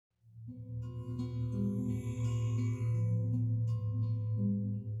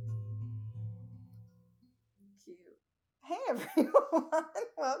everyone.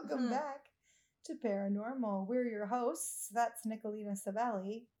 Welcome back to Paranormal. We're your hosts. That's Nicolina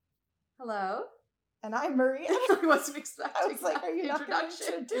Savelli. Hello. And I'm Maria. I wasn't expecting I was like, are you not going to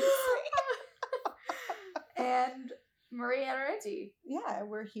introduce me? And Maria Aretti. Yeah,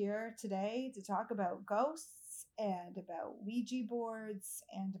 we're here today to talk about ghosts and about Ouija boards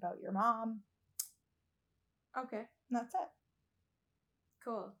and about your mom. Okay. And that's it.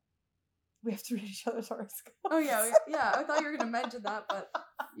 Cool. We have to read each other's horoscopes. Oh, yeah. I thought you were going to mention that, but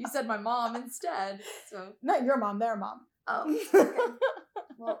you said my mom instead. So Not your mom, their mom. Oh, okay.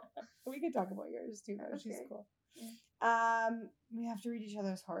 Well, we could talk about yours too, though. Okay. She's cool. Yeah. We have to read each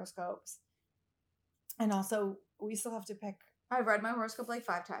other's horoscopes. And also, we still have to pick. I've read my horoscope like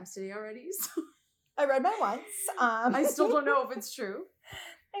 5 times today already. So I read mine once. I still don't know if it's true.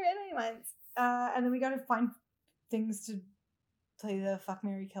 I read mine once. And then we gotta find things to play the Fuck,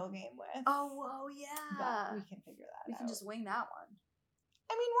 Marry, Kill game with. Oh yeah. But we can figure that out. We can just wing that one.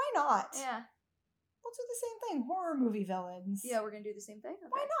 I mean, why not? Yeah. We'll do the same thing. Horror movie villains. Yeah, we're going to do the same thing? Okay.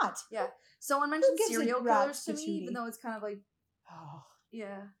 Why not? Yeah. Someone mentioned gives a serial rat's killers to me, patootie? even though it's kind of like, Oh,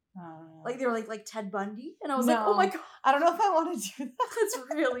 yeah. I don't know. Like they were like Ted Bundy. And I was like, oh my God. I don't know if I want to do that. That's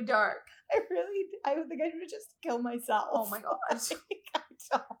really dark. I would think I would just kill myself. Oh my God. I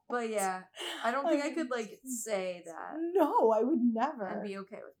don't. But yeah, I don't think I could like say that No, I would never. and be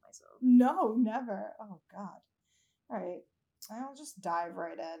okay with myself. No, never. Oh God. All right. I'll just dive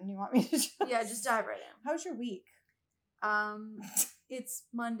right in. You want me to Yeah, just dive right in. How's your week? It's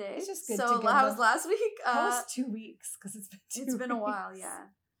Monday. It's just good so to give how them- was last week? How was 2 weeks? Because it's been 2 It's been a weeks. while, yeah.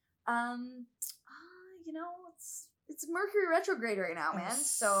 You know, it's Mercury retrograde right now, man.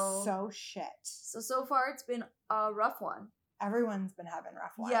 So shit. so far it's been a rough one. Everyone's been having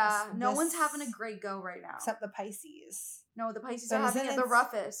rough ones. Yeah, no one's having a great go right now. except the Pisces. No, the Pisces But are having isn't it the it-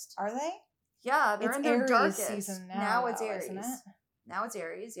 roughest. Are they? Yeah, they're It's in their Aries darkest. season now it's though, Aries. isn't it? Now it's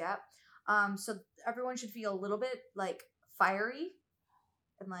Aries, yeah. So everyone should feel a little bit like fiery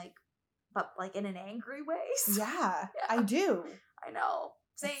and like, but like in an angry way. So, Yeah, I do. I know.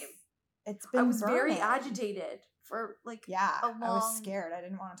 Same. It's been. I was very burning. agitated for like Yeah, a I was long- scared. I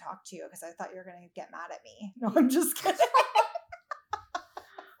didn't want to talk to you because I thought you were gonna get mad at me. No, I'm just kidding.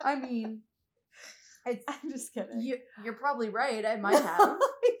 I mean, I'm just kidding. you're probably right. I might have.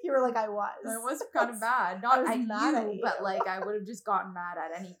 You were like, I was. I was kind of mad. Not was at mad at you, you. but like I would have just gotten mad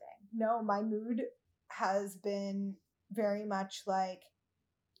at anything. No, my mood has been very much like.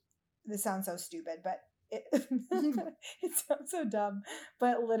 This sounds so stupid, but it it sounds so dumb.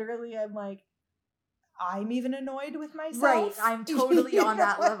 But literally, I'm like, I'm even annoyed with myself. Right, I'm totally You on know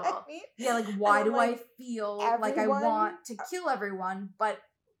that what level. I mean? Yeah, like why I'm do like, I feel like I everyone- want to kill everyone, but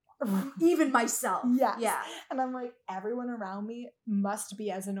even myself? Yes. Yeah. And I'm like, everyone around me must be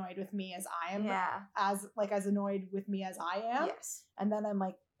as annoyed with me as I am. Yeah. As annoyed with me as I am. Yes. And then I'm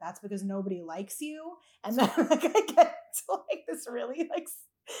like, that's because nobody likes you. And then like I get to like this really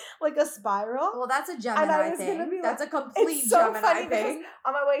like a spiral. Well, that's a And Gemini I was gonna thing. be That's like- a complete it's so Gemini funny because thing.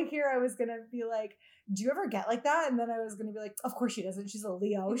 on my way here, I was gonna be like, "Do you ever get like that?" And then I was gonna be like, "Of course she doesn't. She's a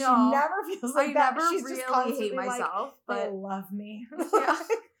Leo. She No, never feels like I that. never She's just really constantly hate myself, like, they but love me." yeah.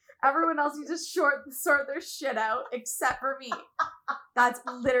 Everyone else needs to sort their shit out except for me. That's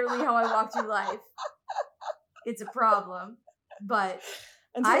literally how I walk through life. It's a problem, but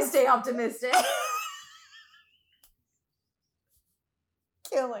And so I it's stay optimistic.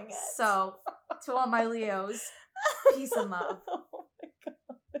 killing it. So, to all my Leos, peace and love. Oh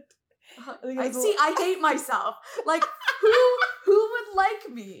my god! think I it was see. I hate myself. Like who would like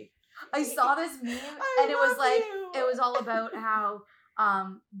me? I saw this meme and it was like it was all about how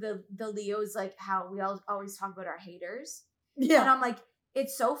the Leos, like how we always talk about our haters. Yeah. And I'm like,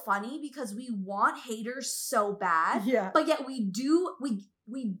 it's so funny because we want haters so bad, Yeah. but yet we do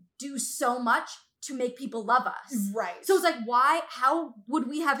so much to make people love us. Right. So it's like, how would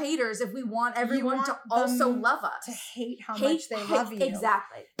we have haters if we want everyone want to also them love us? to hate how much they love you.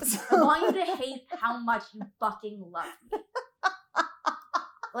 Exactly. So- I want you to hate how much you fucking love me.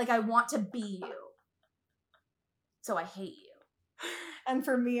 Like, I want to be you. So I hate you. And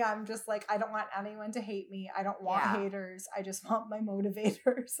for me, I'm just like, I don't want anyone to hate me. I don't want Yeah. haters. I just want my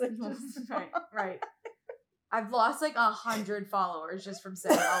motivators. I just Right. I've lost like 100 followers just from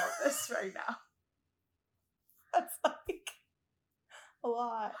saying all of this right now. That's like a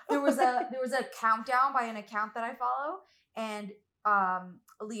lot. There was a countdown by an account that I follow, and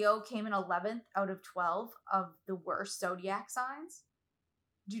Leo came in 11th out of 12 of the worst zodiac signs.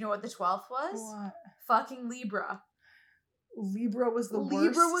 Do you know what the 12th was? What? Fucking Libra. Libra was the worst.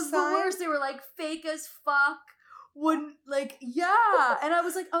 Libra was sign? the worst. They were like fake as fuck, wouldn't like, yeah. And I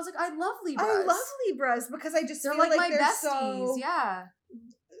was like, I love Libras. I love Libras because I just They're feel like my they're besties. so, yeah.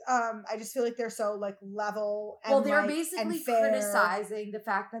 I just feel like they're so like level and Well, they're like, basically and fair. criticizing the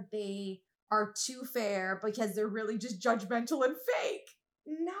fact that they are too fair because they're really just judgmental and fake.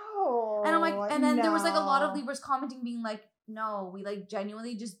 No. And I'm like, and then there was like a lot of Libras commenting being like, no, we like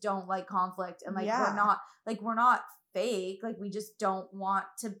genuinely just don't like conflict. And like, we're not fake. Like, we just don't want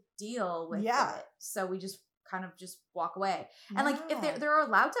to deal with it. So we just kind of just walk away. And like, if they're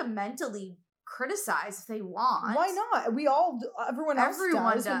allowed to mentally criticize if they want. Why not? Everyone else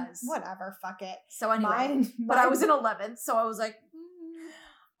does. Whatever, fuck it. So anyway, but I was in 11th, so I was like,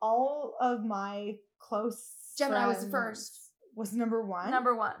 all of my close Gemini was the first. Was number one?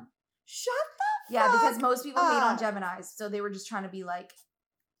 Number one. Shut the fuck fuck because most people hate on Geminis, so they were just trying to be like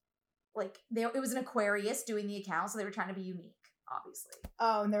it was an Aquarius doing the account, so they were trying to be unique, obviously.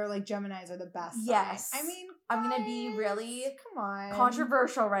 Oh, and they were like, Geminis are the best. Yes. I mean, I'm going to be really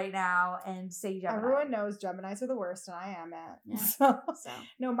controversial right now and say Gemini. Everyone knows Geminis are the worst, and I am it. Yeah. So,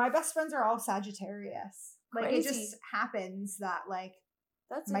 no, my best friends are all Sagittarius. Like, Crazy. it just happens that, like,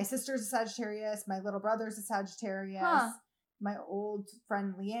 my sister's a Sagittarius, my little brother's a Sagittarius, my old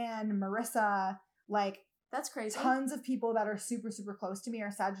friend Leanne, Marissa, like, that's crazy. Tons of people that are super, super close to me are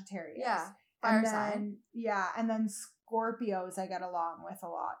Sagittarius. Yeah. Fire sign. Yeah. And then Scorpios I get along with a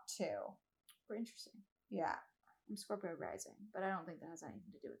lot too. Very interesting. Yeah. I'm Scorpio rising, but I don't think that has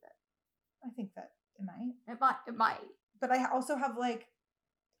anything to do with it. I think that it might. It might. But I also have like,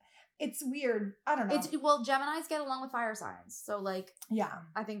 it's weird. I don't know. Well, Geminis get along with fire signs. So like, yeah.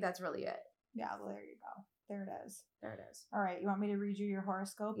 I think that's really it. Yeah. Well, there you go. There it is. There it is. All right. You want me to read you your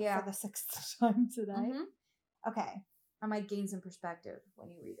horoscope for the 6th time today? Mm-hmm. Okay. I might gain some perspective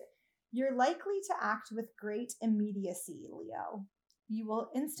when you read it. You're likely to act with great immediacy, Leo. You will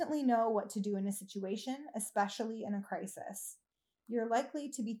instantly know what to do in a situation, especially in a crisis. You're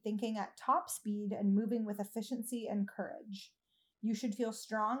likely to be thinking at top speed and moving with efficiency and courage. You should feel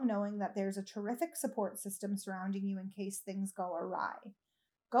strong knowing that there's a terrific support system surrounding you in case things go awry.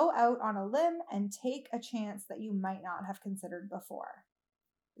 Go out on a limb and take a chance that you might not have considered before.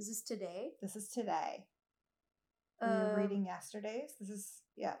 Is this today? This is today. Were you reading yesterday's? This is,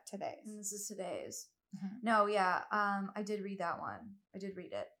 today's. And this is today's. Mm-hmm. No, I did read that one. I did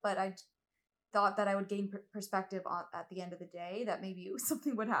read it. But I thought that I would gain perspective at the end of the day, that maybe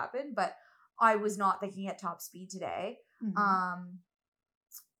something would happen. But I was not thinking at top speed today. Mm-hmm.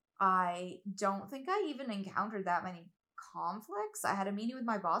 I don't think I even encountered that many conflicts. I had a meeting with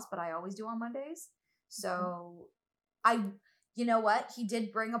my boss, but I always do on Mondays. So you know what? He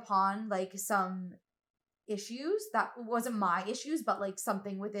did bring upon like some issues that wasn't my issues, but like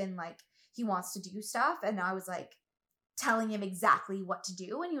something within like he wants to do stuff, and I was like telling him exactly what to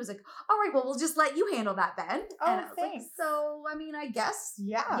do, and he was like, all right, well, we'll just let you handle that then. Oh, and I was thanks. like, so I mean, I guess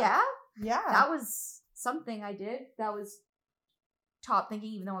yeah that was something I did that was top thinking,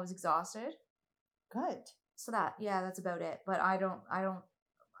 even though I was exhausted. Good. So that's about it. But I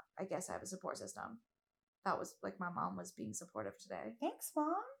guess I have a support system. That was like, my mom was being supportive today. Thanks,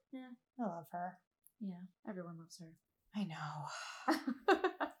 Mom. Yeah, I love her. Yeah, everyone loves her. I know.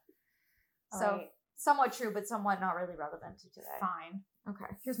 So, right. Somewhat true, but somewhat not really relevant to today. Fine.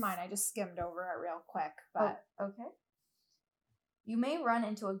 Okay. Here's mine. I just skimmed over it real quick, but... okay. You may run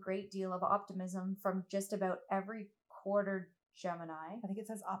into a great deal of optimism from just about every quarter, Gemini. I think it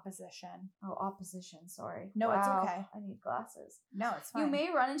says opposition. Oh, opposition. Sorry. No, wow. It's okay. I need glasses. No, it's fine. You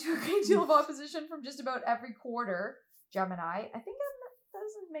may run into a great deal of opposition from just about every quarter, Gemini. I think that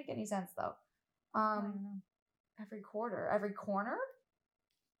doesn't make any sense, though. Every quarter. Every corner?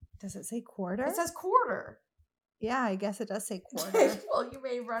 Does it say quarter? It says quarter. Yeah, I guess it does say quarter. Well, you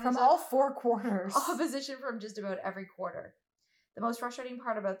may run from all 4 quarters. Opposition from just about every quarter. The most frustrating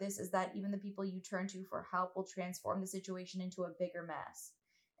part about this is that even the people you turn to for help will transform the situation into a bigger mess.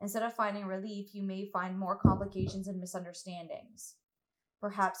 Instead of finding relief, you may find more complications and misunderstandings.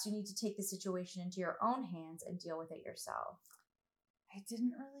 Perhaps you need to take the situation into your own hands and deal with it yourself. I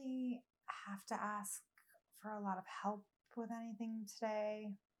didn't really have to ask for a lot of help with anything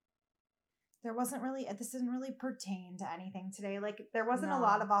today. There wasn't really, this didn't really pertain to anything today. Like, there wasn't a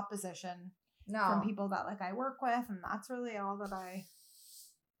lot of opposition from people that, like, I work with, and that's really all that I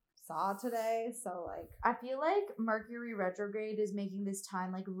saw today. So, like, I feel like Mercury retrograde is making this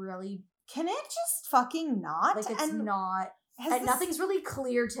time, like, really... Can it just fucking not? Like, it's not... nothing's really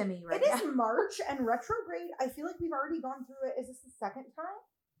clear to me right now. It is March, and retrograde, I feel like we've already gone through it. Is this the second time?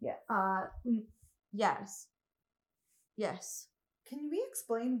 Yeah. Yes. Yes. Can we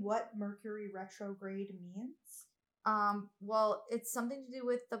explain what Mercury retrograde means? Well, it's something to do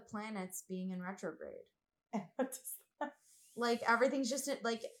with the planets being in retrograde. And what does that? Like everything's just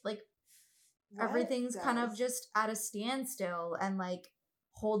like What everything's kind of does? just at a standstill and like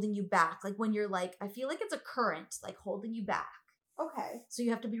holding you back. Like when you're like, I feel like it's a current like holding you back. Okay. So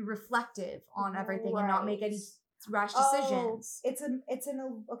you have to be reflective on everything and not make any rash decisions.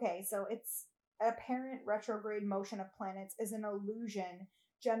 Okay, so it's apparent retrograde motion of planets is an illusion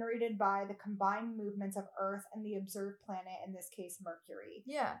generated by the combined movements of Earth and the observed planet, in this case Mercury.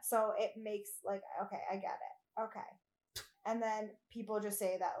 Yeah. So it makes like, okay, I get it. Okay. And then people just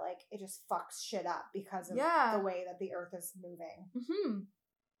say that like it just fucks shit up because of the way that the Earth is moving. Mm-hmm.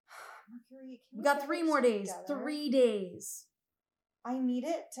 Mercury, we got 3 more days. Together? 3 days. I need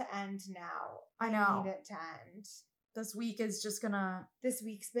it to end now. I know. I need it to end. This week is just gonna... This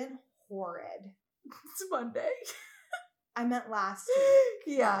week's been horrid. It's Monday. I meant last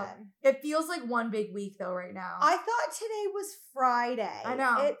week. Yeah. It feels like one big week though right now. I thought today was Friday. I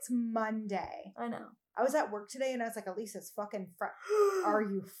know. It's Monday. I know. I was at work today and I was like, at least it's fucking Are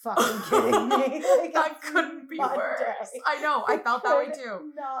you fucking kidding me? Like, that couldn't be Monday. worse. I know. I felt that way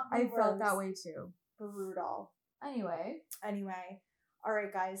too. I felt that way too. Brutal. Anyway. All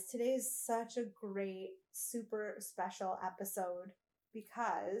right, guys. Today is such a great, super special episode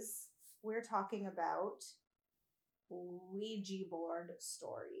because we're talking about Ouija board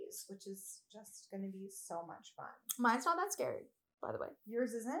stories, which is just going to be so much fun. Mine's not that scary, by the way.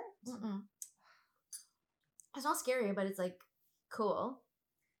 Yours isn't? Mm-mm. It's not scary, but it's like cool.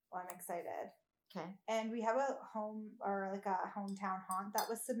 Well, I'm excited. Okay. And we have a home or like a hometown haunt that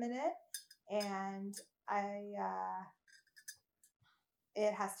was submitted, and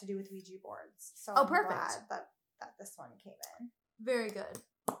it has to do with Ouija boards. So I'm perfect. glad that this one came in. Very good.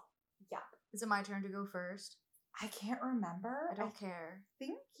 Yeah. Is it my turn to go first? I can't remember. I don't care. I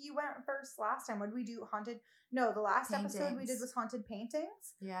think you went first last time. What did we do? Haunted? No, the last episode we did was haunted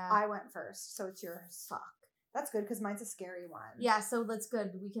paintings. Yeah. I went first, so it's yours. Fuck. That's good because mine's a scary one. Yeah, so that's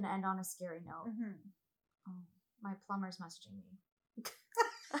good. We can end on a scary note. Mm-hmm. Oh, my plumber's messaging me.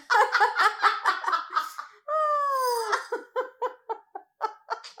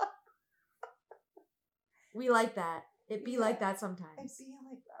 We like that. It be like that sometimes. It be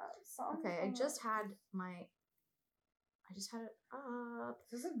like that sometimes. Okay, I just had it up.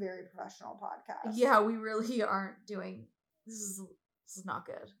 This is a very professional podcast. Yeah, we really aren't doing this is not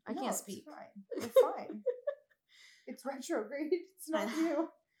good. I can't speak. It's fine. It's fine. It's retrograde. It's not you.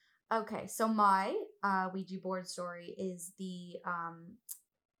 Okay, so my Ouija board story is the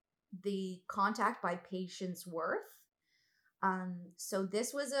contact by Patience Worth. So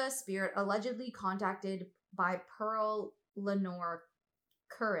this was a spirit allegedly contacted by Pearl Lenore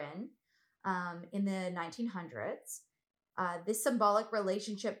Curran in the 1900s. This symbolic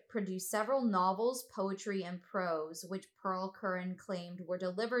relationship produced several novels, poetry, and prose, which Pearl Curran claimed were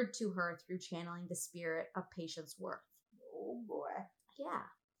delivered to her through channeling the spirit of Patience Worth. Oh boy. Yeah.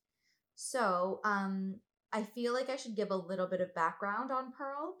 So, I feel like I should give a little bit of background on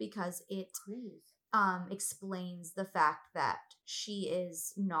Pearl because it explains the fact that she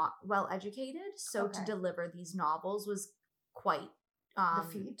is not well educated. So to deliver these novels was quite a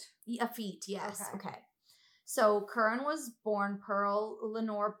feat. Yes. Okay. So Curran was born Pearl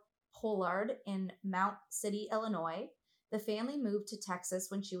Lenore Pollard in Mount City, Illinois. The family moved to Texas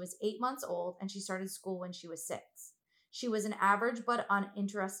when she was 8 months old, and she started school when she was 6. She was an average but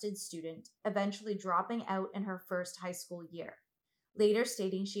uninterested student, eventually dropping out in her first high school year, later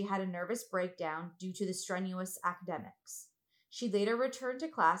stating she had a nervous breakdown due to the strenuous academics. She later returned to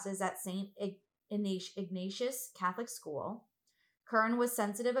classes at St. Ignatius Catholic School. Curran was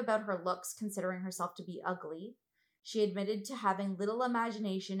sensitive about her looks, considering herself to be ugly. She admitted to having little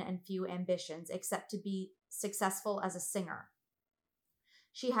imagination and few ambitions, except to be successful as a singer.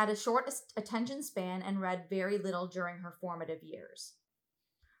 She had a short attention span and read very little during her formative years.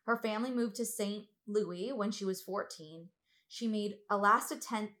 Her family moved to St. Louis when she was 14. She made a last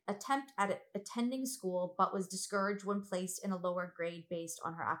attempt at attending school, but was discouraged when placed in a lower grade based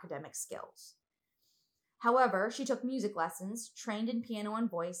on her academic skills. However, she took music lessons, trained in piano and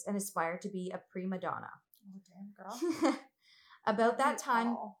voice, and aspired to be a prima donna. Oh, damn, girl. About that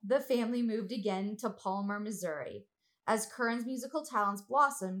time, the family moved again to Palmer, Missouri. As Curran's musical talents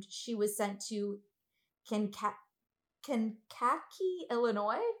blossomed, she was sent to Kankakee,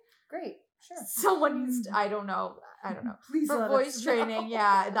 Illinois. Great, sure. Someone needs to, I don't know. Please for voice training,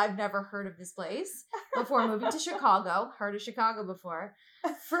 yeah, I've never heard of this place before moving to Chicago. Heard of Chicago before.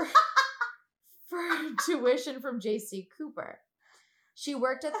 For tuition from J.C. Cooper. She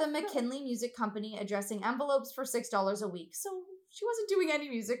worked at the McKinley Music Company addressing envelopes for $6 a week. So she wasn't doing any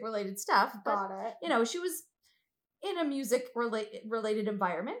music-related stuff. But, got it. She was in a music related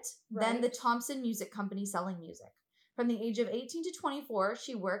environment, then the Thompson Music Company selling music. From the age of 18 to 24,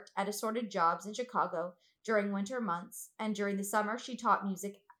 she worked at assorted jobs in Chicago during winter months, and during the summer, she taught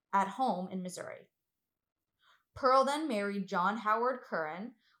music at home in Missouri. Pearl then married John Howard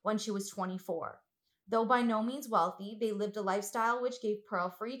Curran when she was 24. Though by no means wealthy, they lived a lifestyle which gave Pearl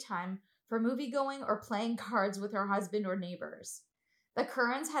free time for movie-going or playing cards with her husband or neighbors. The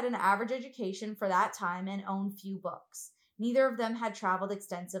Currans had an average education for that time and owned few books. Neither of them had traveled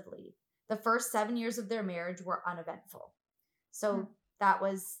extensively. The first 7 years of their marriage were uneventful. So that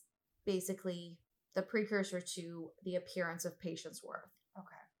was basically the precursor to the appearance of Patience Worth. Okay.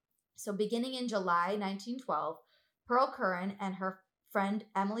 So beginning in July 1912, Pearl Curran and her friend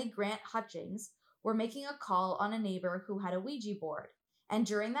Emily Grant Hutchings were making a call on a neighbor who had a Ouija board. And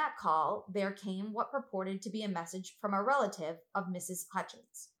during that call, there came what purported to be a message from a relative of Mrs.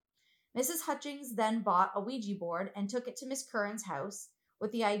 Hutchings. Mrs. Hutchings then bought a Ouija board and took it to Miss Curran's house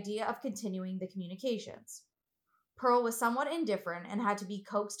with the idea of continuing the communications. Pearl was somewhat indifferent and had to be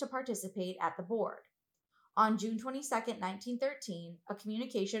coaxed to participate at the board. On June 22, 1913, a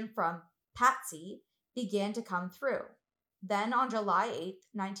communication from Patsy began to come through. Then on July 8,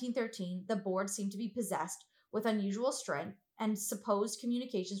 1913, the board seemed to be possessed with unusual strength, and supposed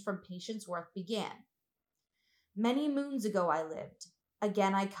communications from Patience Worth began. Many moons ago I lived.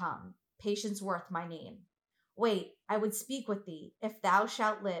 Again I come. Patience Worth my name. Wait, I would speak with thee. If thou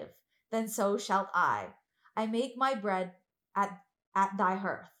shalt live, then so shalt I. I make my bread at thy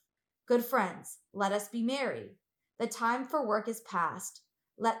hearth. Good friends, let us be merry. The time for work is past.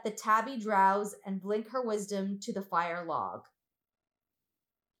 Let the tabby drowse and blink her wisdom to the fire log.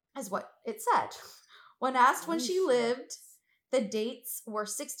 As what it said. When asked when she lived, the dates were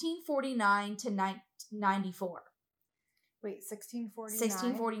 1649 to 94. Wait, 1649?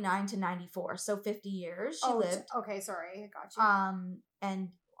 1649 to 94. So 50 years she lived. Okay, sorry. I got you. And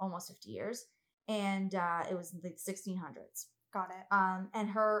almost 50 years. And it was in the 1600s. Got it. And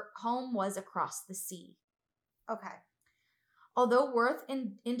her home was across the sea. Okay. Although Worth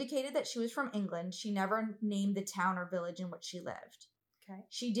indicated that she was from England, she never named the town or village in which she lived. Okay.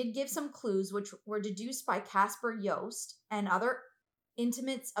 She did give some clues which were deduced by Caspar Yost and other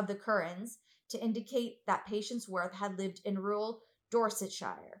intimates of the Currans to indicate that Patience Worth had lived in rural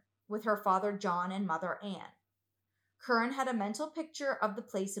Dorsetshire with her father John and mother Anne. Curran had a mental picture of the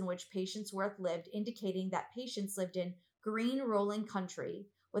place in which Patience Worth lived, indicating that Patience lived in green rolling country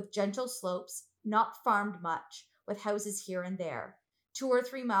with gentle slopes, not farmed much, with houses here and there. 2 or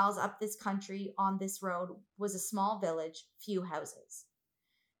 3 miles up this country on this road was a small village, few houses.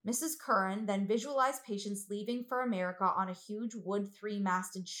 Mrs. Curran then visualized Patience leaving for America on a huge wood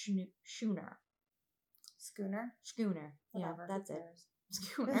 3-masted schooner. Schooner. Whatever. Yeah, that's it.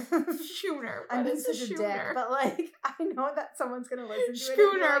 Schooner. Schooner. I'm being such a dick, but like, I know that someone's going to listen to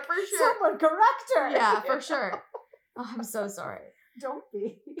schooner, it. Like, for sure. Someone correct her. Yeah, for sure. Oh, I'm so sorry. Don't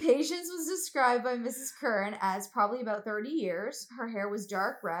be. Patience was described by Mrs. Curran as probably about 30 years. Her hair was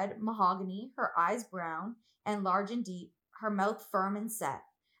dark red, mahogany, her eyes brown and large and deep, her mouth firm and set,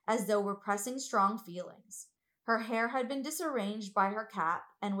 as though repressing strong feelings. Her hair had been disarranged by her cap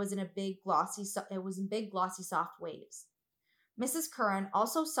and was in big glossy soft waves. Mrs. Curran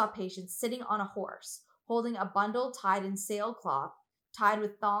also saw Patience sitting on a horse, holding a bundle tied in sailcloth, tied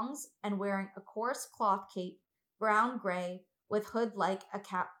with thongs, and wearing a coarse cloth cape, brown-gray, with hood like a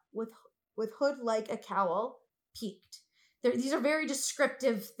cowl, peaked. These are very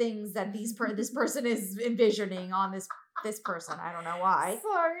descriptive things that this person is envisioning on this person. I don't know why.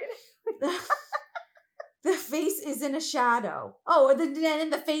 Sorry. The face is in a shadow. Oh, and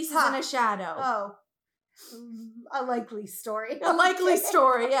the face is in a shadow. Oh. A likely story. A likely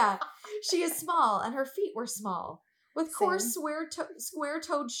story, yeah. She is small, and her feet were small, with coarse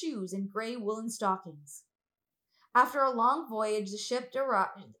square-toed shoes and gray woolen stockings. After a long voyage, the ship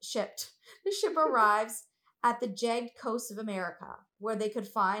arrives at the jagged coast of America, where they could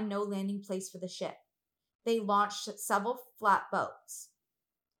find no landing place for the ship. They launched several flat boats.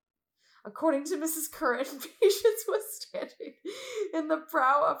 According to Mrs. Curran, Patience was standing in the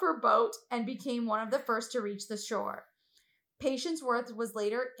prow of her boat and became one of the first to reach the shore. Patience Worth was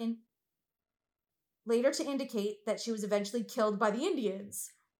later to indicate that she was eventually killed by the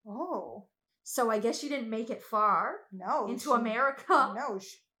Indians. Oh. So I guess she didn't make it far. No. Into America. No,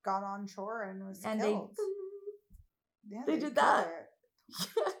 she got on shore and was and killed. They did that. I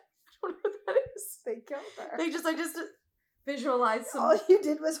don't know what that is. They killed her. I just visualized some. All you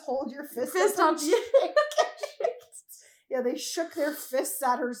did was hold your fist up. Yeah, they shook their fists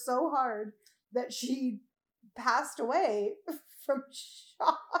at her so hard that she passed away from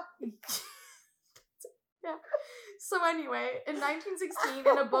shock. Yeah. So anyway, in 1916,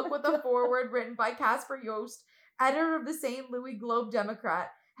 in a book with a foreword written by Caspar Yost, editor of the St. Louis Globe Democrat,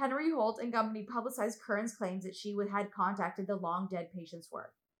 Henry Holt and company publicized Curran's claims that she had contacted the long-dead patient's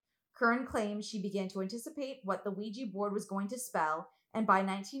work. Curran claimed she began to anticipate what the Ouija board was going to spell, and by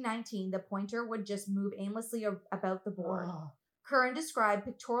 1919, the pointer would just move aimlessly about the board. Oh. Curran described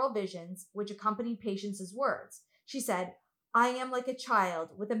pictorial visions, which accompanied patients' words. She said, "I am like a child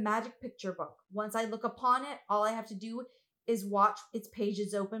with a magic picture book. Once I look upon it, all I have to do is watch its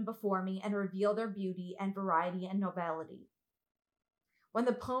pages open before me and reveal their beauty and variety and novelty. When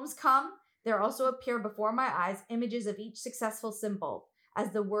the poems come, there also appear before my eyes images of each successful symbol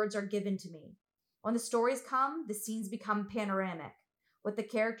as the words are given to me. When the stories come, the scenes become panoramic, with the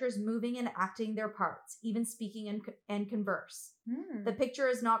characters moving and acting their parts, even speaking and converse. The picture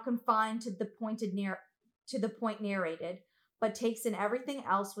is not confined to the point narrated, but takes in everything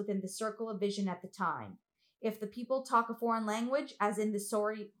else within the circle of vision at the time. If the people talk a foreign language, as in the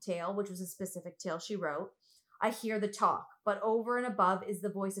story tale, which was a specific tale she wrote, I hear the talk, but over and above is the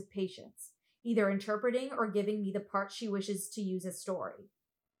voice of Patience, either interpreting or giving me the part she wishes to use as story."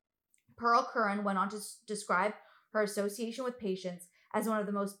 Pearl Curran went on to describe her association with Patience as one of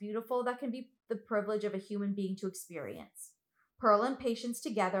the most beautiful that can be the privilege of a human being to experience. Pearl and Patience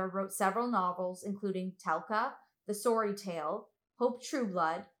together wrote several novels, including Telka, The Story Tale, Hope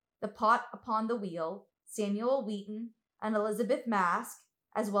Trueblood, The Pot Upon the Wheel, Samuel Wheaton, and Elizabeth Mask,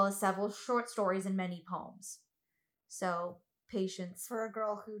 as well as several short stories and many poems. So, Patience, for a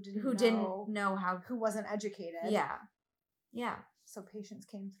girl who didn't know how, who wasn't educated. Yeah. So Patience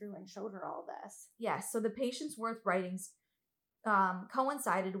came through and showed her all this. Yes. So the Patience Worth writings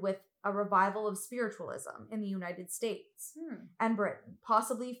coincided with a revival of spiritualism in the United States and Britain,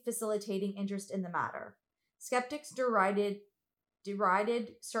 possibly facilitating interest in the matter. Skeptics derided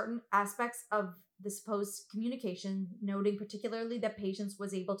certain aspects of the supposed communication, noting particularly that Patience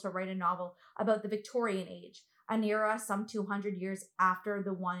was able to write a novel about the Victorian age, an era some 200 years after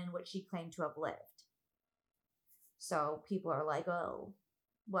the one in which she claimed to have lived. So people are like, oh,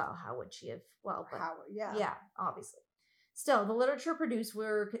 well, how would she have? Well, but, yeah, obviously. Still, the literature produced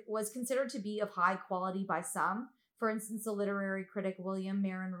was considered to be of high quality by some. For instance, the literary critic William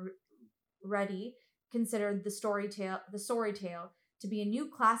Marion Ready considered the story tale to be a new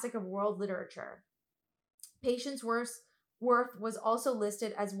classic of world literature. Patience Worth was also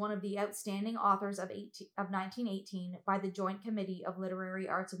listed as one of the outstanding authors of 1918 by the Joint Committee of Literary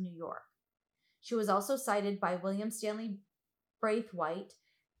Arts of New York. She was also cited by William Stanley Braithwaite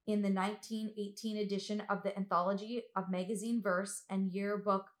in the 1918 edition of the Anthology of Magazine Verse and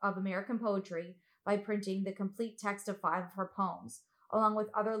Yearbook of American Poetry by printing the complete text of 5 of her poems, along with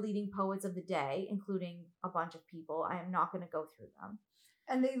other leading poets of the day, including a bunch of people. I am not going to go through them.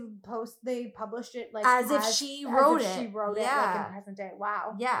 And they published it like as if she wrote it. She wrote it like in present day.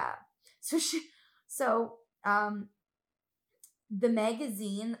 Wow. Yeah. So the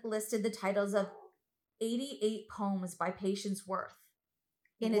magazine listed the titles of 88 poems by Patience Worth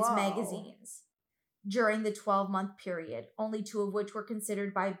in its magazines during the 12-month period, only 2 of which were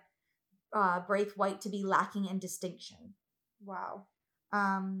considered by Braithwaite to be lacking in distinction. Wow.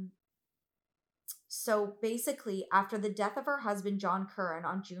 So basically, after the death of her husband, John Curran,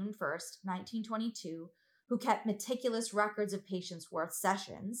 on June 1st, 1922, who kept meticulous records of Patience Worth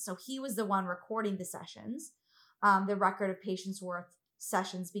sessions, so he was the one recording the sessions, the record of Patience Worth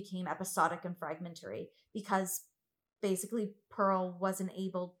sessions became episodic and fragmentary because basically Pearl wasn't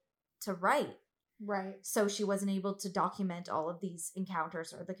able to write. Right. So she wasn't able to document all of these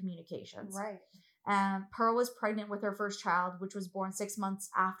encounters or the communications. Right. Pearl was pregnant with her first child, which was born 6 months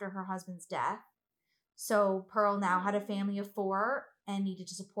after her husband's death. So Pearl now had a family of 4 and needed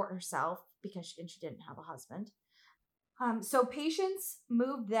to support herself because she didn't have a husband. So Patience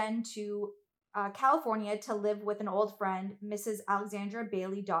moved then to California to live with an old friend, Mrs. Alexandra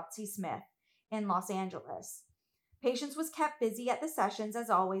Bailey Dotsey Smith, in Los Angeles. Patience was kept busy at the sessions,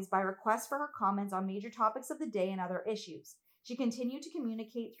 as always, by requests for her comments on major topics of the day and other issues. She continued to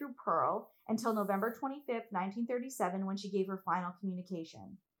communicate through Pearl until November 25th, 1937, when she gave her final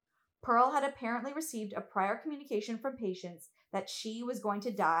communication. Pearl had apparently received a prior communication from Patience that she was going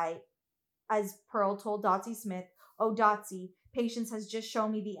to die, as Pearl told Dotsey Smith, "Oh, Dotsey, Patience has just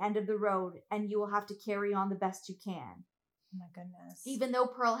shown me the end of the road, and you will have to carry on the best you can." Oh my goodness. Even though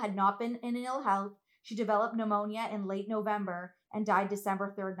Pearl had not been in ill health, she developed pneumonia in late November and died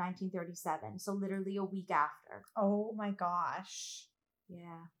December 3rd, 1937. So literally a week after. Oh my gosh.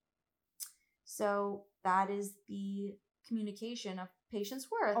 Yeah. So that is the communication of Patience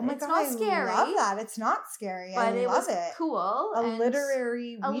Worth. Oh my it's God, not scary. I love that. It's not scary. But I love it. Cool. A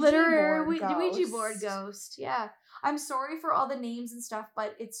literary Ouija board ghost. Yeah. I'm sorry for all the names and stuff,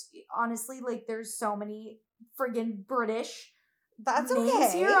 but it's honestly like there's so many friggin' British That's names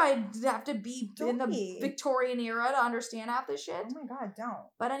okay. here. I'd have to be in the be. Victorian era to understand half this shit. Oh my god, don't.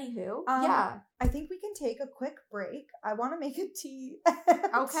 But anywho, yeah. I think we can take a quick break. I want to make a tea.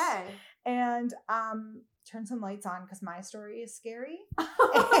 Okay. And turn some lights on because my story is scary.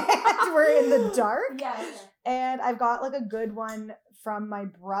 And we're in the dark. Yeah. And I've got like a good one from my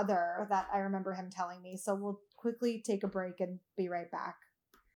brother that I remember him telling me. So we'll quickly take a break and be right back.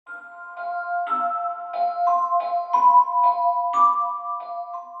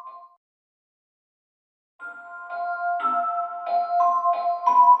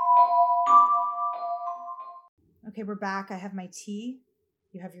 Okay, we're back. I have my tea.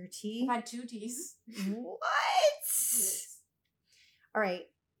 You have your tea. I've had 2 teas. What? Yes. All right.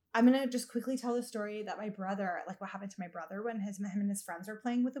 I'm going to just quickly tell the story that my brother, like what happened to my brother when him and his friends were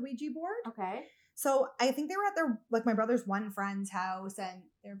playing with the Ouija board. Okay. So I think they were at their, like my brother's one friend's house and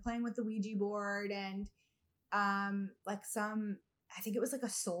they were playing with the Ouija board and like some, I think it was like a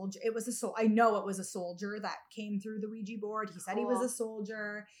soldier. I know it was a soldier that came through the Ouija board. He said he was a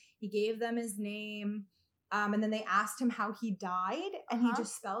soldier. He gave them his name. And then they asked him how he died and he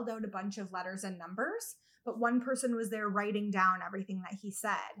just spelled out a bunch of letters and numbers. But one person was there writing down everything that he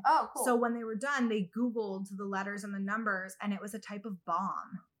said. Oh, cool. So when they were done, they Googled the letters and the numbers and it was a type of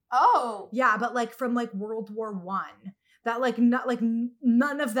bomb. Oh. Yeah, but like from like World War I. That like not like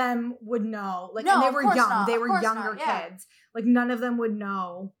none of them would know. Like no, and they were young. Not. They were younger kids. Like none of them would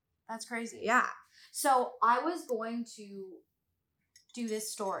know. That's crazy. Yeah. So I was going to do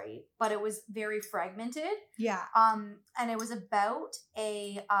this story, but it was very fragmented. Yeah. And it was about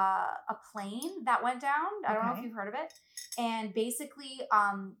a plane that went down. I don't know if you've heard of it. And basically,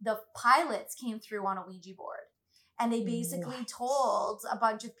 the pilots came through on a Ouija board. And they basically told a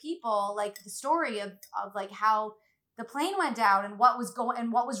bunch of people like the story of like how the plane went down and what was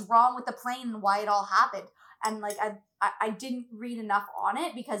wrong with the plane and why it all happened. And like I didn't read enough on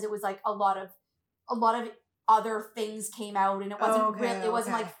it because it was like a lot of other things came out and it wasn't it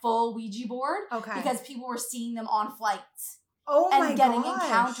wasn't like full Ouija board because people were seeing them on flights and getting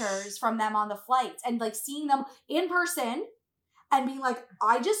encounters from them on the flights and like seeing them in person and being like,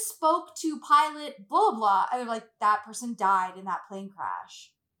 I just spoke to pilot blah blah, and they're like, that person died in that plane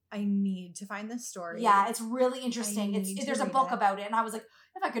crash. I need to find this story. Yeah, it's really interesting. There's a book about it, and I was like,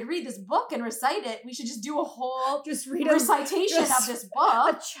 if I could read this book and recite it, we should just do a whole recitation of this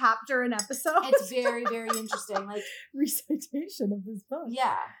book. A chapter an episode. It's very, very interesting. Like recitation of this book.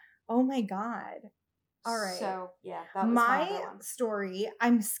 Yeah. Oh my God. All right. So yeah, that was my story.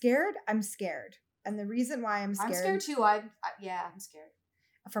 I'm scared. And the reason why I'm scared too. I'm scared.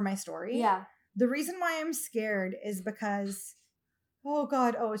 For my story? Yeah. The reason why I'm scared is because, oh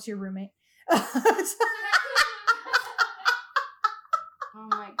God, it's your roommate. Oh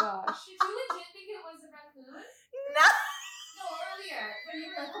my gosh. Did you legit think it was a raccoon? No. No, earlier. When you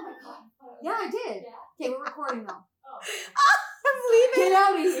were like, oh my God. Yeah, I did. Yeah. Okay, we're recording now. Oh. I'm leaving. Get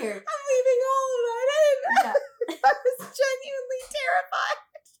out of here. I'm leaving all of that in. Yeah. I was genuinely terrified.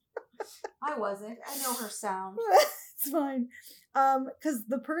 I wasn't. I know her sound. It's fine. Because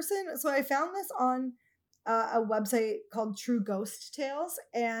the person, so I found this on a website called True Ghost Tales,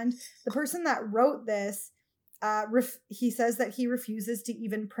 and the person that wrote this, he says that he refuses to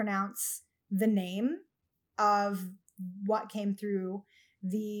even pronounce the name of what came through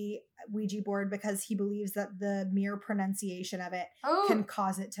the Ouija board because he believes that the mere pronunciation of it can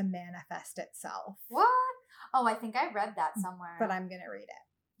cause it to manifest itself. What? Oh, I think I read that somewhere. But I'm going to read it.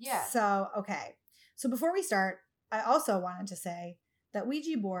 Yeah. So, okay. So before we start, I also wanted to say that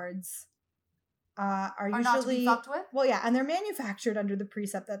Ouija boards are usually not to be fucked with? Well, yeah, and they're manufactured under the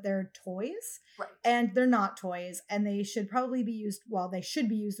precept that they're toys. Right. And they're not toys, and they should probably be used, they should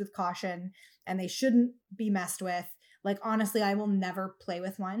be used with caution, and they shouldn't be messed with. Like, honestly, I will never play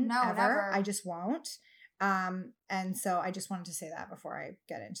with one. No, ever. never. I just won't. And so I just wanted to say that before I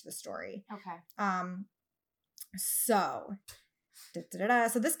get into the story. Okay. So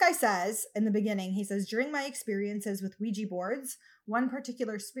this guy says in the beginning, he says, during my experiences with Ouija boards, one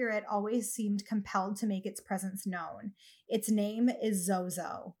particular spirit always seemed compelled to make its presence known. Its name is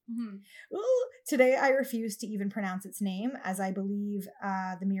Zozo. Mm-hmm. Ooh, today I refuse to even pronounce its name, as I believe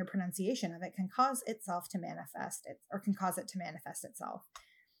the mere pronunciation of it can cause it to manifest itself.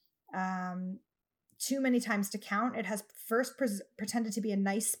 Too many times to count, it has first pretended to be a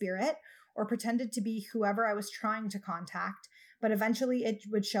nice spirit or pretended to be whoever I was trying to contact, but eventually it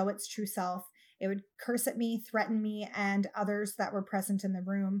would show its true self. It would curse at me, threaten me, and others that were present in the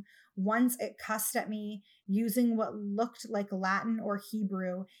room. Once it cussed at me using what looked like Latin or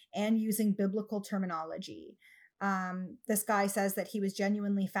Hebrew and using biblical terminology. This guy says that he was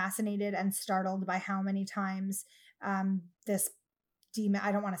genuinely fascinated and startled by how many times this demon,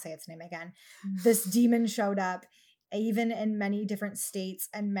 I don't want to say its name again, this demon showed up, even in many different states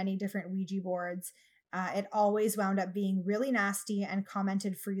and many different Ouija boards. It always wound up being really nasty and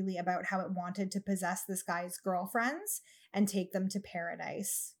commented freely about how it wanted to possess this guy's girlfriends and take them to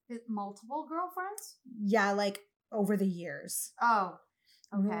paradise. Multiple girlfriends? Yeah, like over the years. Oh,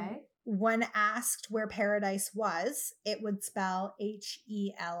 okay. When asked where paradise was, it would spell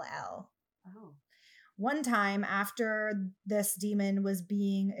Hell. Oh. One time, after this demon was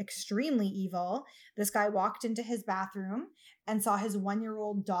being extremely evil, this guy walked into his bathroom and saw his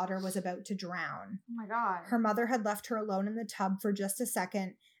 1-year-old daughter was about to drown. Oh my God. Her mother had left her alone in the tub for just a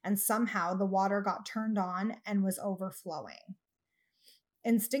second, and somehow the water got turned on and was overflowing.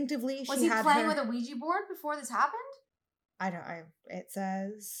 Instinctively, was she he had playing with a Ouija board before this happened? It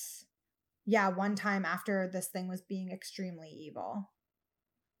says, yeah, one time after this thing was being extremely evil.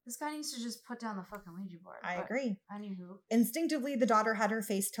 This guy needs to just put down the fucking Ouija board. I agree. Anywho. Instinctively, the daughter had her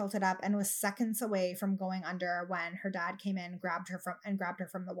face tilted up and was seconds away from going under when her dad came in, grabbed her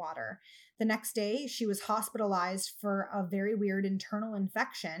from the water. The next day, she was hospitalized for a very weird internal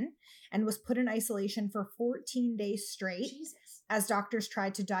infection and was put in isolation for 14 days straight. Jesus. As doctors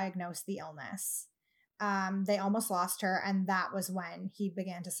tried to diagnose the illness. They almost lost her, and that was when he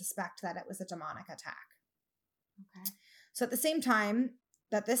began to suspect that it was a demonic attack. Okay. So at the same time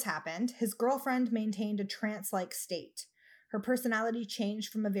that this happened, his girlfriend maintained a trance-like state. Her personality changed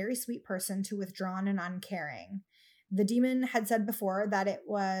from a very sweet person to withdrawn and uncaring. The demon had said before that it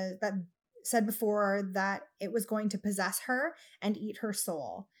was going to possess her and eat her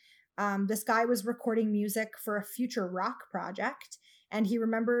soul. This guy was recording music for a future rock project, and he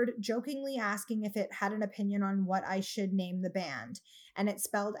remembered jokingly asking if it had an opinion on what I should name the band, and it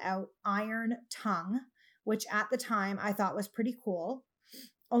spelled out Iron Tongue, which at the time I thought was pretty cool.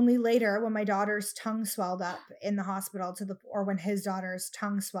 Only later, when my daughter's tongue swelled up in the hospital when his daughter's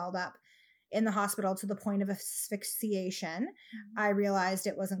tongue swelled up in the hospital to the point of asphyxiation, I realized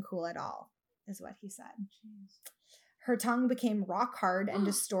it wasn't cool at all, is what he said. Jeez. Her tongue became rock hard and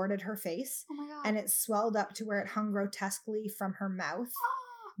distorted her face. Oh my God. And it swelled up to where it hung grotesquely from her mouth.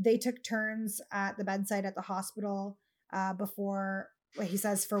 They took turns at the bedside at the hospital he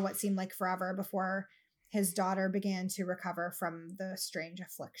says, for what seemed like forever before his daughter began to recover from the strange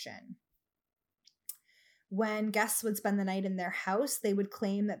affliction. When guests would spend the night in their house, they would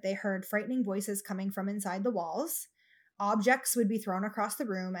claim that they heard frightening voices coming from inside the walls. Objects would be thrown across the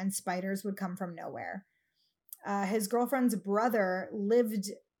room and spiders would come from nowhere. His girlfriend's brother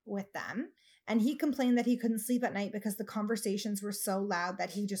lived with them, and he complained that he couldn't sleep at night because the conversations were so loud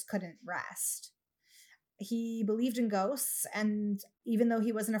that he just couldn't rest. He believed in ghosts, and even though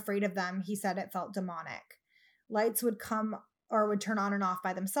he wasn't afraid of them, he said it felt demonic. Lights would come or would turn on and off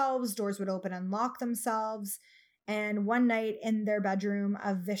by themselves, doors would open and lock themselves, and one night in their bedroom,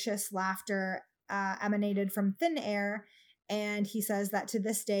 a vicious laughter emanated from thin air, and he says that to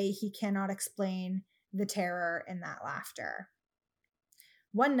this day he cannot explain the terror in that laughter.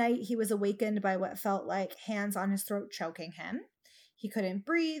 One night, he was awakened by what felt like hands on his throat choking him. He couldn't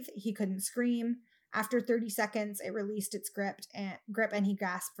breathe. He couldn't scream. After 30 seconds, it released its grip and he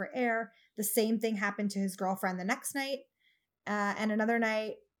gasped for air. The same thing happened to his girlfriend the next night. And another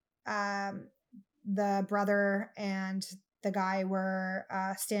night, the brother and the guy were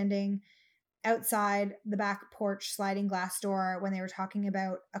standing outside the back porch sliding glass door when they were talking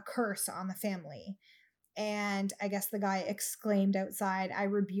about a curse on the family. And I guess the guy exclaimed outside, "I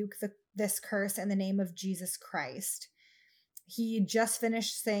rebuke this curse in the name of Jesus Christ." He just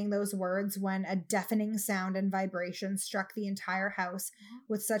finished saying those words when a deafening sound and vibration struck the entire house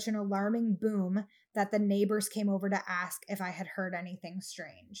with such an alarming boom that the neighbors came over to ask if I had heard anything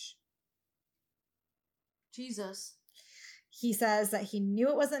strange. Jesus. He says that he knew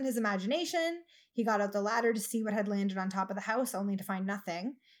it wasn't his imagination. He got out the ladder to see what had landed on top of the house, only to find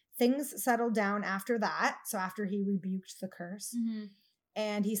nothing. Things settled down after that, so after he rebuked the curse. Mm-hmm.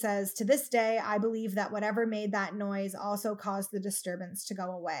 And he says, to this day, I believe that whatever made that noise also caused the disturbance to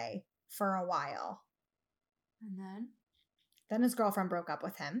go away for a while. And then? Then his girlfriend broke up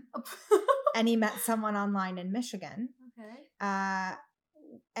with him. And he met someone online in Michigan. Okay.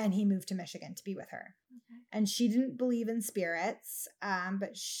 And he moved to Michigan to be with her. Okay. And she didn't believe in spirits.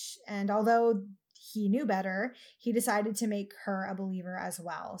 And although he knew better, he decided to make her a believer as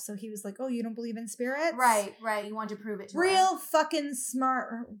well. So he was like, oh, you don't believe in spirits? Right. You want to prove it to her. Real fucking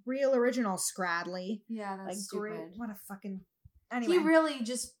smart, real original Scradley. Yeah, that's like, stupid. Great. What a fucking... Anyway. He really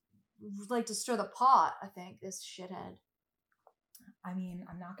just like to stir the pot, I think, this shithead. I mean,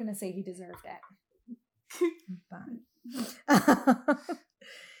 I'm not going to say he deserved it. But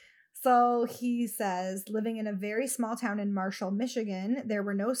so he says, living in a very small town in Marshall, Michigan, there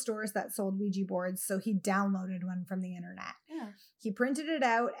were no stores that sold Ouija boards, so he downloaded one from the internet. Yeah. He printed it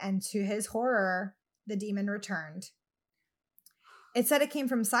out, and to his horror, the demon returned. It said it came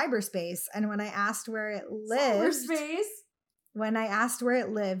from cyberspace, and when I asked where it lived,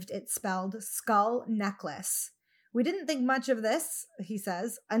 it spelled skull necklace. We didn't think much of this, he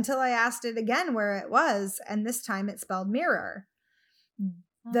says, until I asked it again where it was, and this time it spelled mirror.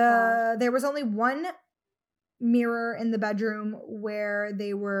 There was only one mirror in the bedroom where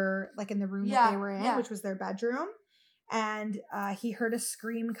they were, like in the room that they were in, which was their bedroom. And he heard a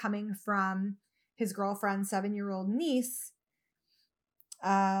scream coming from his girlfriend's 7-year-old niece,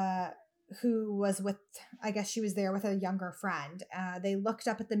 who was with, I guess she was there with a younger friend. They looked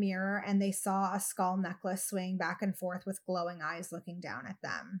up at the mirror and they saw a skull necklace swaying back and forth with glowing eyes looking down at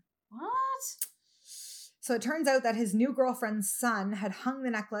them. What? So it turns out that his new girlfriend's son had hung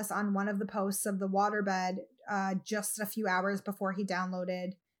the necklace on one of the posts of the waterbed just a few hours before he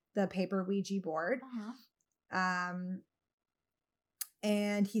downloaded the paper Ouija board.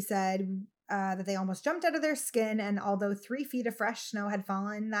 And he said that they almost jumped out of their skin, and although 3 feet of fresh snow had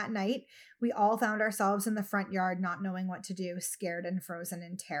fallen that night, we all found ourselves in the front yard not knowing what to do, scared and frozen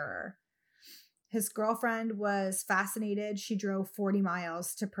in terror. His girlfriend was fascinated. She drove 40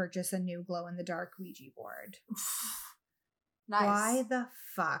 miles to purchase a new glow-in-the-dark Ouija board. Nice. Why the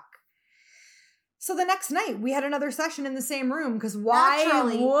fuck? So the next night, we had another session in the same room, because why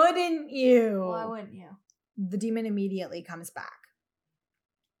wouldn't you? Why wouldn't you? The demon immediately comes back.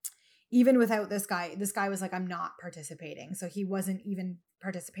 Even without this guy was like, I'm not participating. So he wasn't even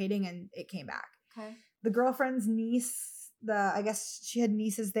participating, and it came back. Okay. The girlfriend's niece, I guess she had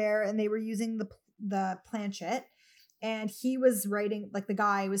nieces there, and they were using the planchette, and he was writing, like the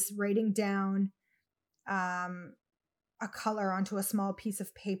guy was writing down a color onto a small piece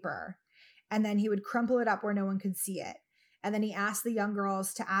of paper, and then he would crumple it up where no one could see it. And then he asked the young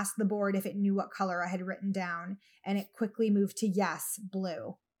girls to ask the board if it knew what color I had written down, and it quickly moved to yes,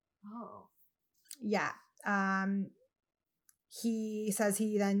 blue. Oh. Yeah. He says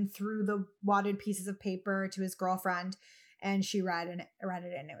he then threw the wadded pieces of paper to his girlfriend, and she read it,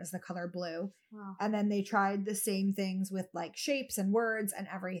 and it was the color blue. Wow. And then they tried the same things with like shapes and words and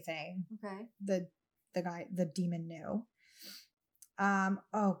everything. Okay. The demon knew.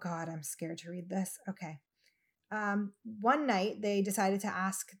 Oh God, I'm scared to read this. Okay. One night they decided to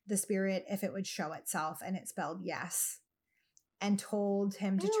ask the spirit if it would show itself, and it spelled yes, and told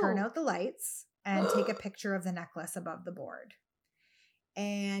him to turn out the lights and take a picture of the necklace above the board.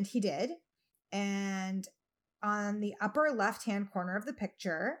 And he did. And on the upper left-hand corner of the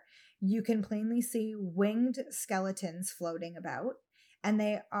picture, you can plainly see winged skeletons floating about. And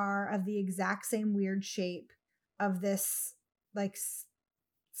they are of the exact same weird shape of this, like,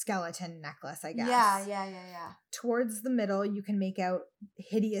 skeleton necklace, I guess. Yeah. Towards the middle, you can make out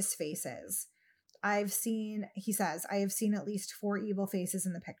hideous faces. He says, I have seen at least 4 evil faces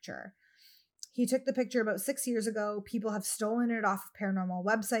in the picture. He took the picture about 6 years ago. People have stolen it off of paranormal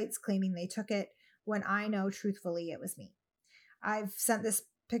websites claiming they took it, when I know, truthfully, it was me. I've sent this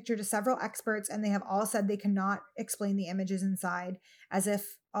picture to several experts, and they have all said they cannot explain the images inside. As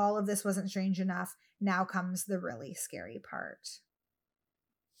if all of this wasn't strange enough, now comes the really scary part.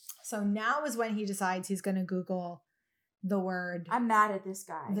 So now is when he decides he's going to Google the word. I'm mad at this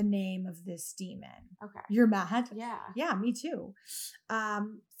guy. The name of this demon. Okay. You're mad? Yeah. Yeah, me too.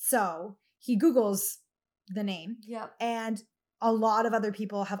 So he Googles the name. Yep. And a lot of other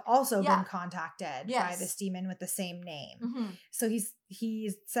people have also been contacted by this demon with the same name. Mm-hmm. So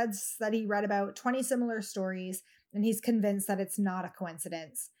he says that he read about 20 similar stories, and he's convinced that it's not a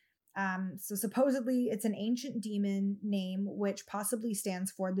coincidence. So supposedly it's an ancient demon name, which possibly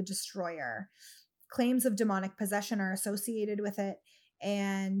stands for the Destroyer. Claims of demonic possession are associated with it,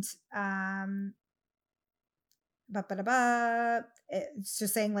 and it's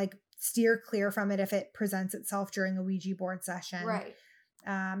just saying, like, steer clear from it if it presents itself during a Ouija board session. Right.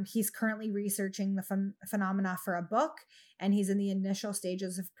 He's currently researching the phenomena for a book, and he's in the initial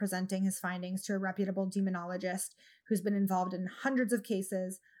stages of presenting his findings to a reputable demonologist who's been involved in hundreds of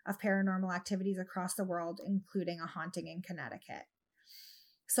cases of paranormal activities across the world, including a haunting in Connecticut.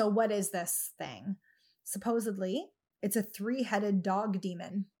 So what is this thing? Supposedly, it's a 3-headed dog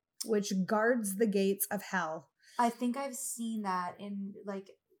demon, which guards the gates of hell. I think I've seen that in, like,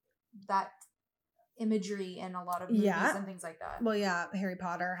 that imagery in a lot of movies and things like that. Well, yeah, Harry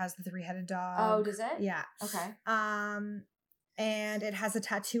Potter has the 3-headed dog. Oh, does it? Yeah. Okay. And it has a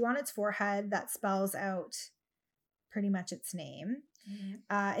tattoo on its forehead that spells out pretty much its name.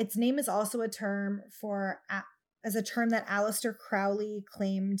 Its name is also a term that Aleister Crowley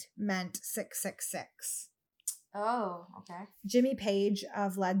claimed meant 666. Oh, okay. Jimmy Page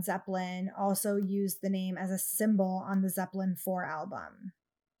of Led Zeppelin also used the name as a symbol on the Zeppelin 4 album.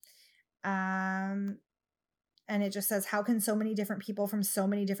 And it just says, how can so many different people from so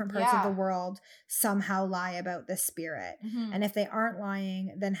many different parts of the world somehow lie about this spirit? Mm-hmm. And if they aren't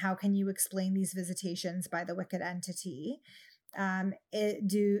lying, then how can you explain these visitations by the wicked entity?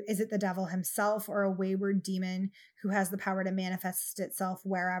 Is it the devil himself or a wayward demon who has the power to manifest itself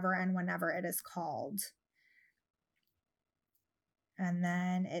wherever and whenever it is called? And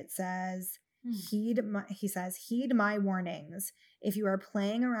then it says, heed my warnings. If you are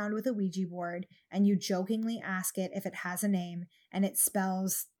playing around with a Ouija board and you jokingly ask it if it has a name and it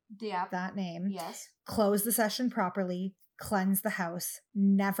spells that name, yes, close the session properly, cleanse the house,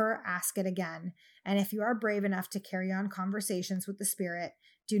 never ask it again. And if you are brave enough to carry on conversations with the spirit,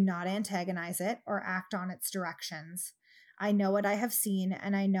 do not antagonize it or act on its directions. I know what I have seen,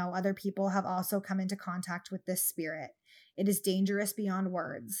 and I know other people have also come into contact with this spirit. It is dangerous beyond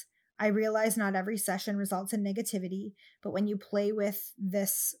words. I realize not every session results in negativity, but when you play with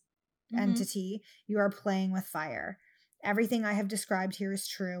this entity, you are playing with fire. Everything I have described here is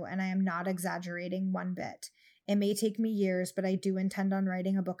true, and I am not exaggerating one bit. It may take me years, but I do intend on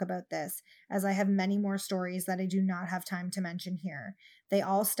writing a book about this, as I have many more stories that I do not have time to mention here. They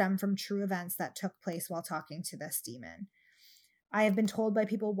all stem from true events that took place while talking to this demon. I have been told by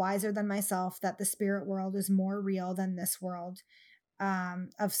people wiser than myself that the spirit world is more real than this world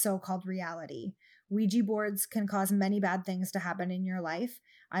of so-called reality. Ouija boards can cause many bad things to happen in your life.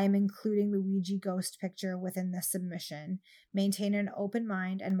 I am including the Ouija ghost picture within this submission. Maintain an open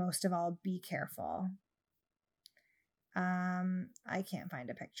mind, and most of all, be careful. I can't find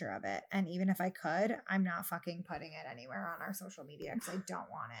a picture of it. And even if I could, I'm not fucking putting it anywhere on our social media because I don't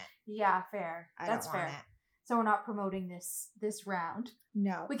want it. Yeah, fair. That's don't want fair. it. So we're not promoting this round.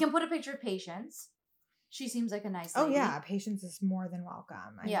 No. We can put a picture of Patience. She seems like a nice lady. Oh yeah, Patience is more than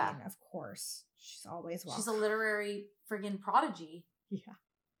welcome. I mean, of course. She's always welcome. She's a literary friggin' prodigy. Yeah.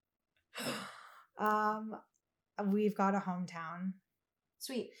 We've got a hometown.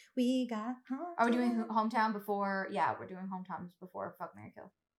 Sweet. We got hometown. Are we doing hometown before? Yeah, we're doing hometowns before Fuck, Marry,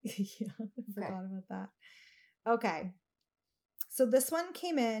 Kill. Yeah, I forgot about that. Okay. So this one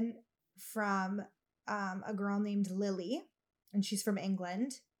came in from a girl named Lily, and she's from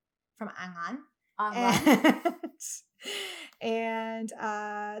England, from England. And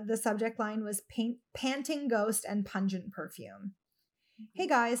the subject line was panting ghost and pungent perfume. Hey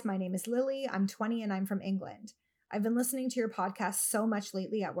guys, my name is Lily. I'm 20 and I'm from England. I've been listening to your podcast so much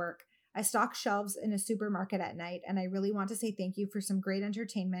lately at work. I stock shelves in a supermarket at night, and I really want to say thank you for some great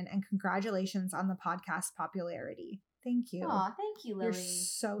entertainment and congratulations on the podcast popularity. Thank you. Aw, thank you, Lily. You're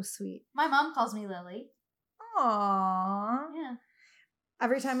so sweet. My mom calls me Lily. Aww. Yeah.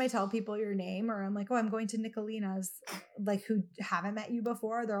 Every time I tell people your name, or I'm like, oh, I'm going to Nicolina's, like, who haven't met you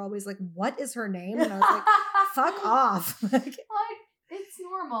before, they're always like, what is her name? And I was like, fuck off. Like, it's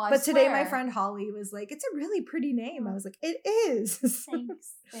normal. But today my friend Holly was like, it's a really pretty name. I was like, it is.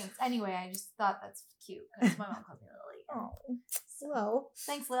 Thanks. Anyway, I just thought that's cute because my mom calls me Lily. Oh, slow.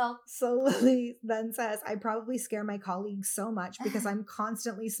 Thanks, Lil. So Lily then says, I probably scare my colleagues so much because I'm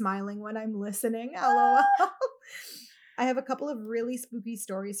constantly smiling when I'm listening. LOL. I have a couple of really spooky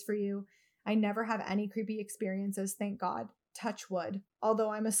stories for you. I never have any creepy experiences, thank God. Touch wood.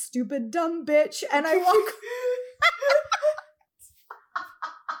 Although I'm a stupid, dumb bitch and I walk...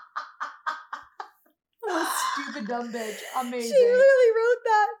 Stupid, dumb bitch. Amazing. She literally wrote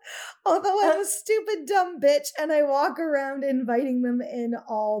that. Although I'm a stupid, dumb bitch and I walk around inviting them in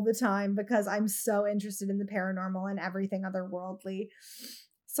all the time because I'm so interested in the paranormal and everything otherworldly.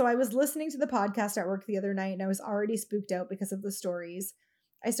 So I was listening to the podcast at work the other night and I was already spooked out because of the stories.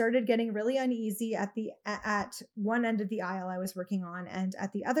 I started getting really uneasy at one end of the aisle I was working on, and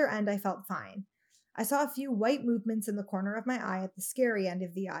at the other end I felt fine. I saw a few white movements in the corner of my eye at the scary end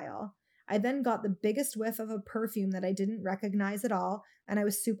of the aisle. I then got the biggest whiff of a perfume that I didn't recognize at all, and I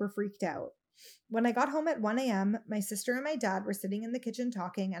was super freaked out. When I got home at 1 a.m., my sister and my dad were sitting in the kitchen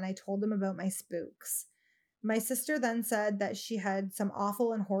talking, and I told them about my spooks. My sister then said that she had some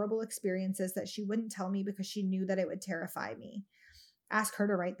awful and horrible experiences that she wouldn't tell me because she knew that it would terrify me. Ask her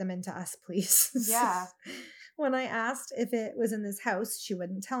to write them into us, please. Yeah. When I asked if it was in this house, she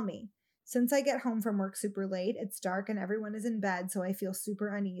wouldn't tell me. Since I get home from work super late, it's dark and everyone is in bed, so I feel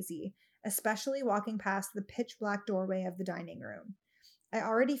super uneasy, especially walking past the pitch black doorway of the dining room. I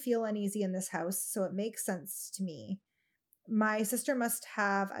already feel uneasy in this house, so it makes sense to me. My sister must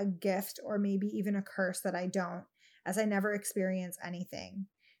have a gift or maybe even a curse that I don't, as I never experience anything.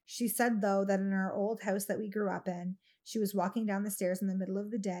 She said, though, that in our old house that we grew up in, she was walking down the stairs in the middle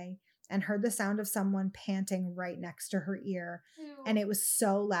of the day and heard the sound of someone panting right next to her ear. Ew. And it was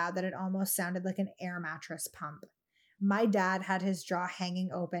so loud that it almost sounded like an air mattress pump. My dad had his jaw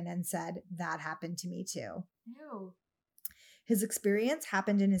hanging open and said, that happened to me too. Ew. His experience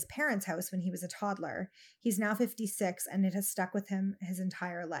happened in his parents' house when he was a toddler. He's now 56 and it has stuck with him his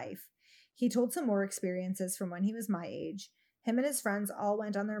entire life. He told some more experiences from when he was my age. Him and his friends all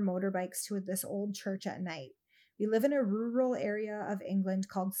went on their motorbikes to this old church at night. We live in a rural area of England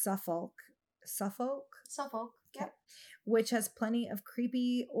called Suffolk, yeah. which has plenty of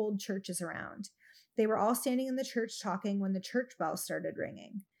creepy old churches around. They were all standing in the church talking when the church bell started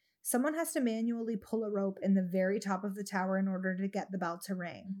ringing. Someone has to manually pull a rope in the very top of the tower in order to get the bell to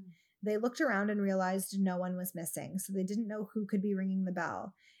ring. They looked around and realized no one was missing, so they didn't know who could be ringing the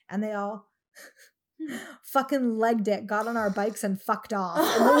bell. And they all fucking legged it, got on our bikes, and fucked off,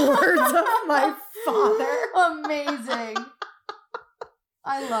 in the words of my father. Amazing.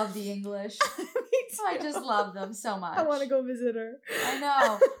 I love the English. I just love them so much. I want to go visit her. I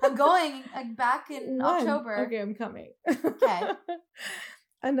know. I'm going back in October. Okay, I'm coming. Okay.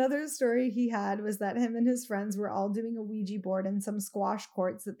 Another story he had was that him and his friends were all doing a Ouija board in some squash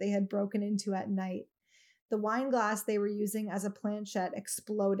courts that they had broken into at night. The wine glass they were using as a planchette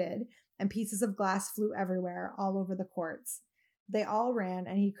exploded, and pieces of glass flew everywhere, all over the courts. They all ran,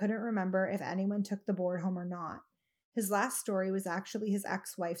 and he couldn't remember if anyone took the board home or not. His last story was actually his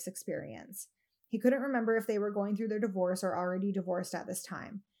ex-wife's experience. He couldn't remember if they were going through their divorce or already divorced at this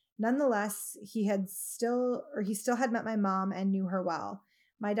time. Nonetheless, he still had met my mom and knew her well.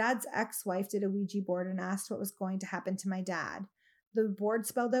 My dad's ex-wife did a Ouija board and asked what was going to happen to my dad. The board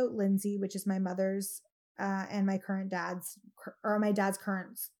spelled out Lindsay, which is my mother's and my dad's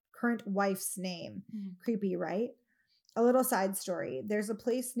current wife's name. Creepy, right? A little side story. There's a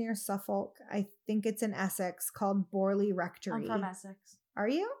place near Suffolk, I think it's in Essex, called Borley Rectory. I'm from Essex. Are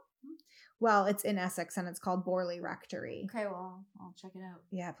you? Well, it's in Essex and it's called Borley Rectory. Okay, well, I'll check it out.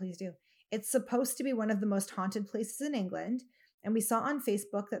 Yeah, please do. It's supposed to be one of the most haunted places in England, and we saw on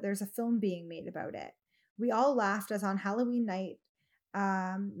Facebook that there's a film being made about it. We all laughed as on Halloween night,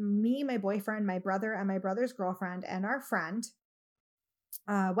 me, my boyfriend, my brother, and my brother's girlfriend, and our friend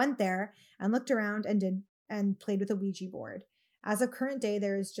went there and looked around and played with a Ouija board. As of current day,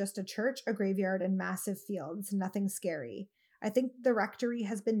 there is just a church, a graveyard, and massive fields. Nothing scary. I think the rectory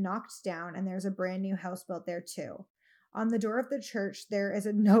has been knocked down and there's a brand new house built there too. On the door of the church, there is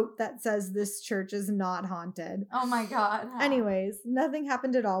a note that says this church is not haunted. Oh my God. Anyways, nothing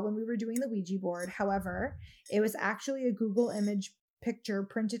happened at all when we were doing the Ouija board. However, it was actually a Google image picture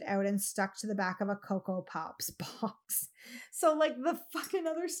printed out and stuck to the back of a Cocoa Pops box. So like the fucking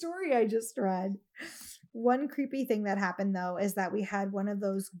other story I just read. One creepy thing that happened though is that we had one of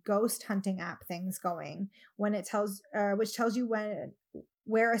those ghost hunting app things going when it which tells you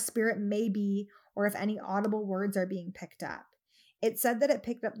where a spirit may be or if any audible words are being picked up. It said that it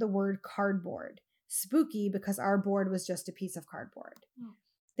picked up the word cardboard. Spooky because our board was just a piece of cardboard. Oh.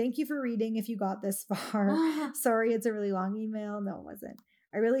 Thank you for reading if you got this far. Sorry, it's a really long email. No, it wasn't.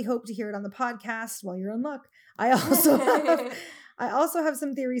 I really hope to hear it on the podcast while you're on luck. I also have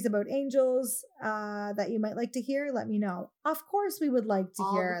some theories about angels that you might like to hear. Let me know. Of course, we would like to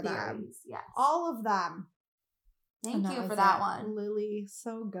hear them. Yes. All of them. Thank you for that one. Lily,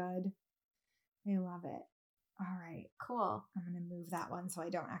 so good. I love it. All right. Cool. I'm going to move that one so I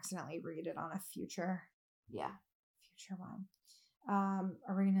don't accidentally read it on a future one. Are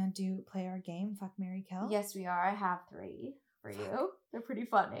we going to play our game, Fuck, Marry, Kill? Yes, we are. I have 3 for you. They're pretty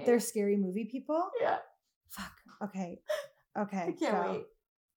funny. They're scary movie people? Yeah. Fuck. Okay. I can't wait.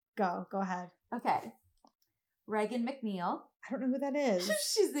 Go ahead. Okay. Reagan McNeil. I don't know who that is.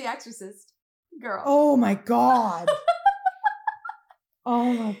 She's the Exorcist girl. Oh my God.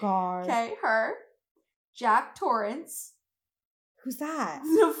 Oh my God. Okay, her. Jack Torrance. Who's that?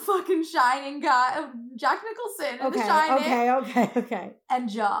 The fucking Shining guy. Jack Nicholson in The Shining. Okay. And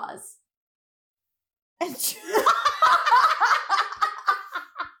Jaws.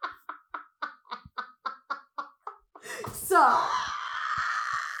 So,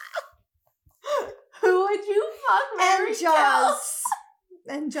 who would you fuck, marry, kill?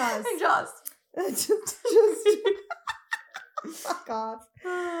 And Jaws. just fuck off.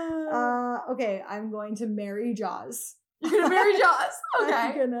 Okay, I'm going to marry Jaws. You're gonna marry Jaws? Okay.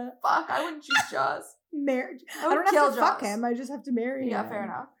 I'm gonna. Fuck, I wouldn't choose Jaws. I don't have to fuck him. I just have to marry him. Yeah, fair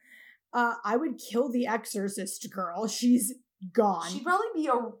enough. I would kill the Exorcist girl. She's gone. She'd probably be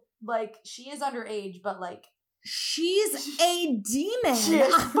she is underage, but like She's a demon. She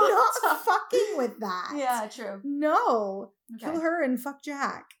is I'm not fucked up. fucking with that. Yeah, true. No. Okay. Kill her and fuck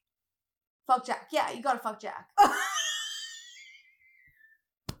Jack. Fuck Jack. Yeah, you gotta fuck Jack.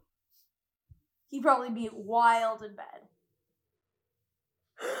 He'd probably be wild in bed.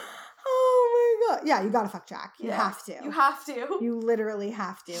 Oh my god. Yeah, you gotta fuck Jack. You Yeah. have to. You have to. You literally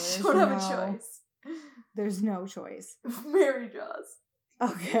have to. You There's don't have a no- choice. There's no choice. Mary Jaws.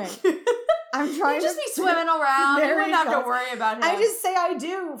 Okay. I'm trying He'd just to be swimming around. You Mary wouldn't have Jaws. to worry about him. I just say I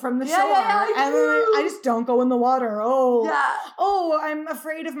do from the Yeah, shore. yeah, yeah, and then I just don't go in the water. Oh. Yeah. Oh, I'm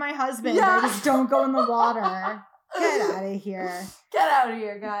afraid of my husband. Yeah. I just don't go in the water. Get out of here. Get out of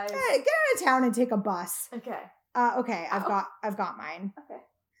here, guys. Get out of town and take a bus. Okay. Okay, I've got mine. Okay.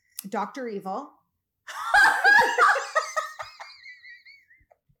 Dr. Evil.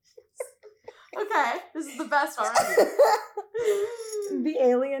 Okay. This is the best already. The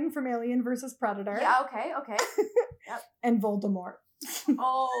alien from Alien versus Predator. Yeah, okay, okay. And Voldemort.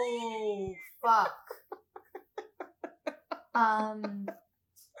 Oh, fuck.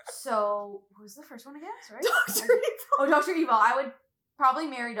 So, what was the first one again? Sorry? Dr. Evil. Oh, Dr. Evil. I would probably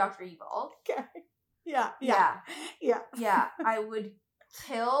marry Dr. Evil. Okay. Yeah. Yeah. I would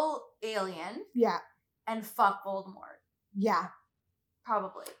kill Alien Yeah. and fuck Voldemort. Yeah.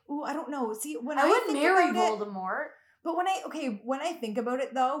 Probably. Ooh, I don't know. See, when I would think marry about it- Voldemort. But when I think about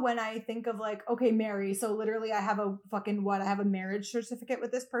it though, when I think of like, okay, marry, so literally I have a fucking I have a marriage certificate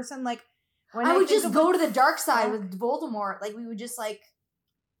with this person. Like, when I would think just of, go like, to the dark side fuck, with Voldemort. Like, we would just like.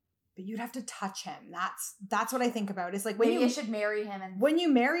 But you'd have to touch him. That's what I think about. It's like when Maybe I you should marry him. And when you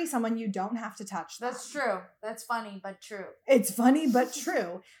marry someone, you don't have to touch them. that's true. That's funny, but true. It's funny but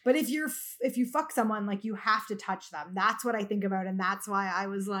true. But if you fuck someone, like you have to touch them. That's what I think about, and that's why I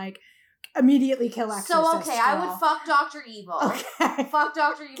was like immediately kill Exorcist. So okay, I would girl. fuck Dr. Evil. Okay. Fuck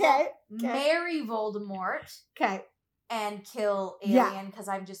Dr. Evil. Okay. Marry Voldemort. Okay. And kill Yeah. Alien because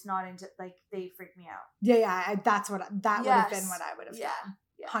I'm just not into like they freak me out. Yeah. That would have been Yes. what I would have Yeah. done.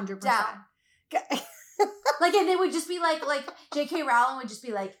 100%. Down. Okay. Like, and it would just be like J.K. Rowling would just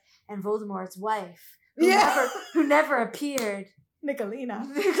be like, and Voldemort's wife, Yeah. who never appeared, Nicolina.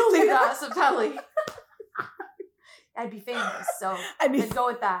 Nicolina Sapelli. I'd be famous, so I'd be I'd go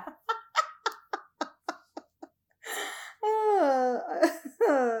with that.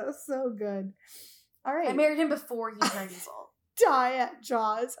 so good. All right. I married him before he turned evil. Die at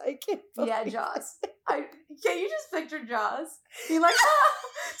Jaws. I can't. Yeah, believe Jaws. Can you just picture Jaws? He like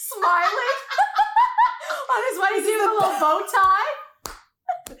smiling on his wedding day with a little bow tie.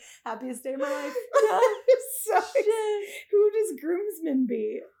 Happiest day of my life. Yeah. So who does groomsman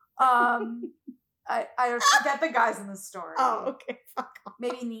be? I forget the guys in the story. Oh, okay. Fuck off.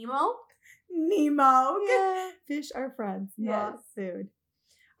 Maybe Nemo. Nemo. Yeah. Fish are friends, Yes. not food.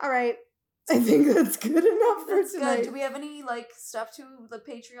 All right. I think that's good enough for That's tonight. good. Do we have any like stuff to the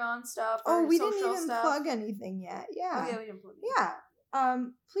Patreon stuff? Oh, or we social didn't even stuff? plug anything yet. Yeah. Oh, yeah, we didn't plug. Yeah.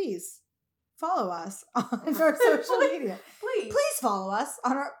 Please follow us on our social media. Please. Please follow us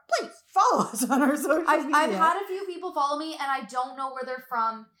on our social media. I've had a few people follow me and I don't know where they're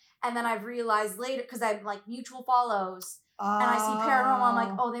from. And then I've realized later, because I'm like mutual follows and I see paranormal, I'm like,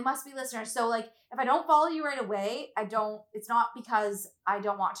 oh, they must be listeners. So like, if I don't follow you right away, it's not because I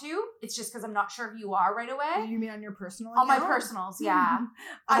don't want to. It's just because I'm not sure who you are right away. You mean on your personal On account? my personals, yeah.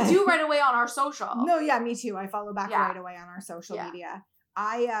 I do right away on our social. No, yeah, me too. I follow back Yeah. right away on our social Yeah. media.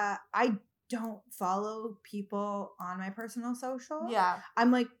 I don't follow people on my personal social. Yeah. I'm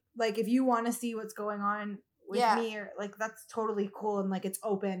like if you want to see what's going on with Yeah. me, or like that's totally cool and like it's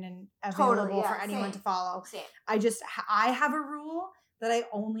open and available Totally, yeah, for anyone same. to follow. Same. I have a rule that I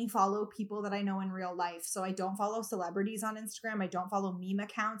only follow people that I know in real life. So I don't follow celebrities on Instagram. I don't follow meme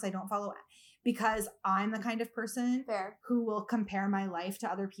accounts. I don't follow because I'm the kind of person Fair. who will compare my life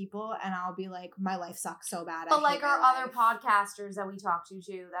to other people and I'll be like, my life sucks so bad. But I like hate our my other life. podcasters that we talk to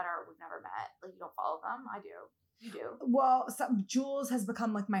too that we've never met, like you don't follow them. I do. You do. Well, Jules has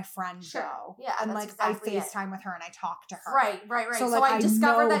become like my friend Sure. though. Yeah, and that's like exactly I it. FaceTime with her and I talk to her. Right. So, So, like, I I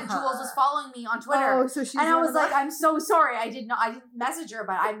discovered know that Jules her. was following me on Twitter. Oh, so she's and I one was of like, the- I'm so sorry. I didn't message her,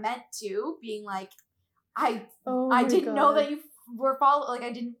 but I meant to, being like, I Oh I my didn't know God. that you were following, like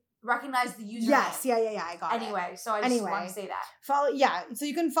I didn't recognize the username. Yes, yeah, I got it. Anyway, so I just want to say that. So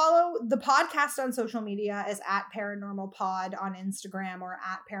you can follow the podcast on social media is at Paranormal Pod on Instagram or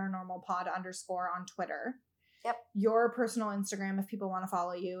at Paranormal Pod _ on Twitter. Yep. Your personal Instagram, if people want to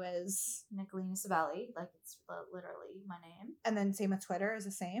follow you, is Nicolina Sabelli, like it's literally my name. and then same with Twitter is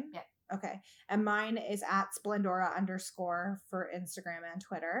the same. Yeah. Okay. And mine is at Splendora _ for Instagram and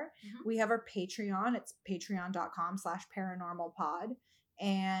Twitter. Mhm. We have our Patreon. It's patreon.com/paranormalpod.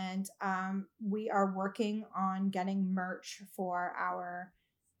 And we are working on getting merch for our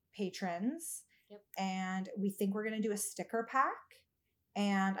patrons. Yep. And we think we're going to do a sticker pack.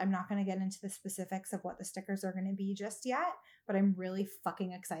 And I'm not going to get into the specifics of what the stickers are going to be just yet, but I'm really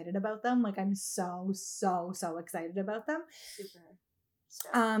fucking excited about them. Like, I'm so excited about them. Super.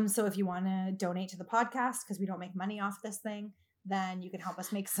 So if you want to donate to the podcast, because we don't make money off this thing, then you can help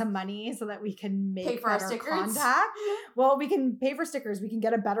us make some money so that we can make Pay for our better stickers. contact. Well, we can pay for stickers. We can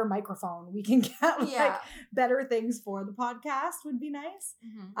get a better microphone. We can get like better things for the podcast would be nice.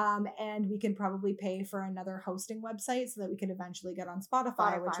 Mm-hmm. And we can probably pay for another hosting website so that we can eventually get on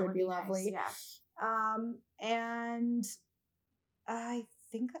Spotify, which would be lovely. Nice, And I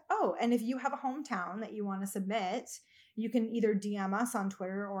think, and if you have a hometown that you want to submit, you can either DM us on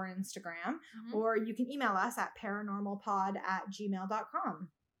Twitter or Instagram, or you can email us at paranormalpod@gmail.com.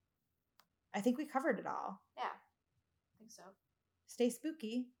 I think we covered it all. Yeah, I think so. Stay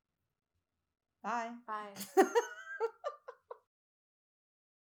spooky. Bye. Bye.